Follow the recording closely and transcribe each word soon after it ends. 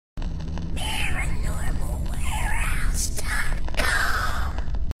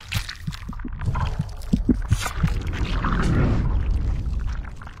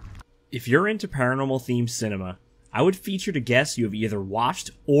If you're into paranormal-themed cinema, I would feature to guess you have either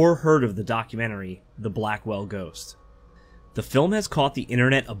watched or heard of the documentary, The Blackwell Ghost. The film has caught the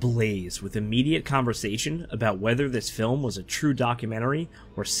internet ablaze with immediate conversation about whether this film was a true documentary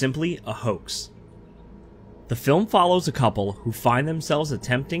or simply a hoax. The film follows a couple who find themselves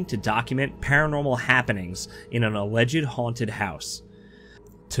attempting to document paranormal happenings in an alleged haunted house.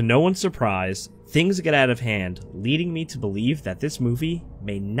 To no one's surprise, things get out of hand, leading me to believe that this movie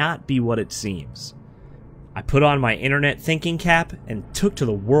may not be what it seems. I put on my internet thinking cap and took to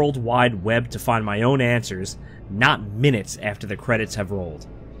the World Wide Web to find my own answers, not minutes after the credits have rolled.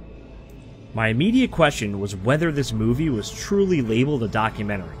 My immediate question was whether this movie was truly labeled a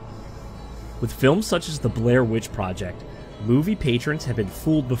documentary. With films such as The Blair Witch Project, movie patrons have been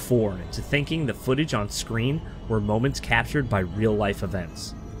fooled before into thinking the footage on screen were moments captured by real-life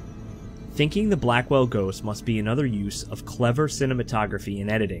events. Thinking The Blackwell Ghost must be another use of clever cinematography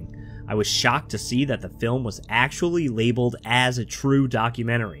and editing, I was shocked to see that the film was actually labeled as a true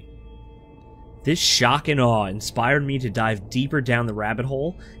documentary. This shock and awe inspired me to dive deeper down the rabbit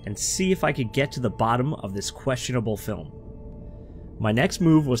hole and see if I could get to the bottom of this questionable film. My next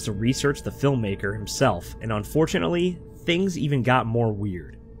move was to research the filmmaker himself, and unfortunately, things even got more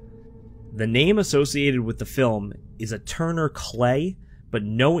weird. The name associated with the film is a Turner Clay, but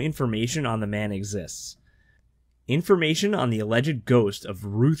no information on the man exists. Information on the alleged ghost of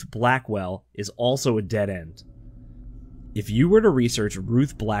Ruth Blackwell is also a dead end. If you were to research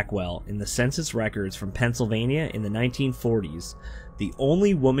Ruth Blackwell in the census records from Pennsylvania in the 1940s, the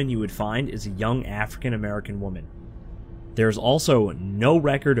only woman you would find is a young African American woman. There is also no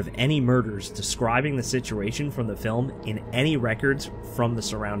record of any murders describing the situation from the film in any records from the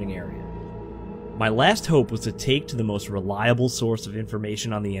surrounding area. My last hope was to take to the most reliable source of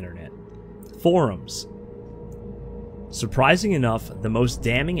information on the internet: forums. Surprising enough, the most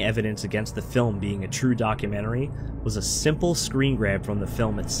damning evidence against the film being a true documentary was a simple screen grab from the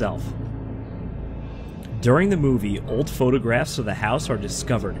film itself. During the movie, old photographs of the house are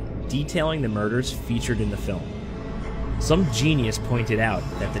discovered, detailing the murders featured in the film. Some genius pointed out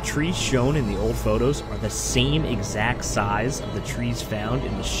that the trees shown in the old photos are the same exact size of the trees found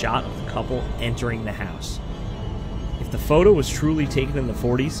in the shot of the couple entering the house. If the photo was truly taken in the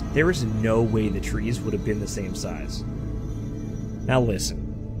 40s, there is no way the trees would have been the same size. Now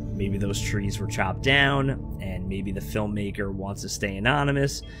listen, maybe those trees were chopped down, and maybe the filmmaker wants to stay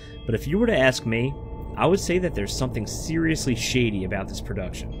anonymous, but if you were to ask me, I would say that there's something seriously shady about this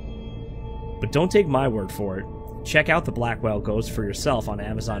production. But don't take my word for it. Check out The Blackwell Ghost for yourself on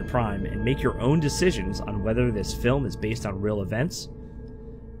Amazon Prime and make your own decisions on whether this film is based on real events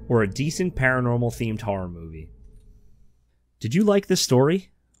or a decent paranormal-themed horror movie. Did you like this story?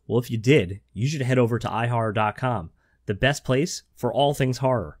 Well, if you did, you should head over to iHorror.com, the best place for all things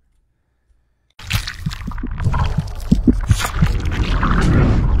horror.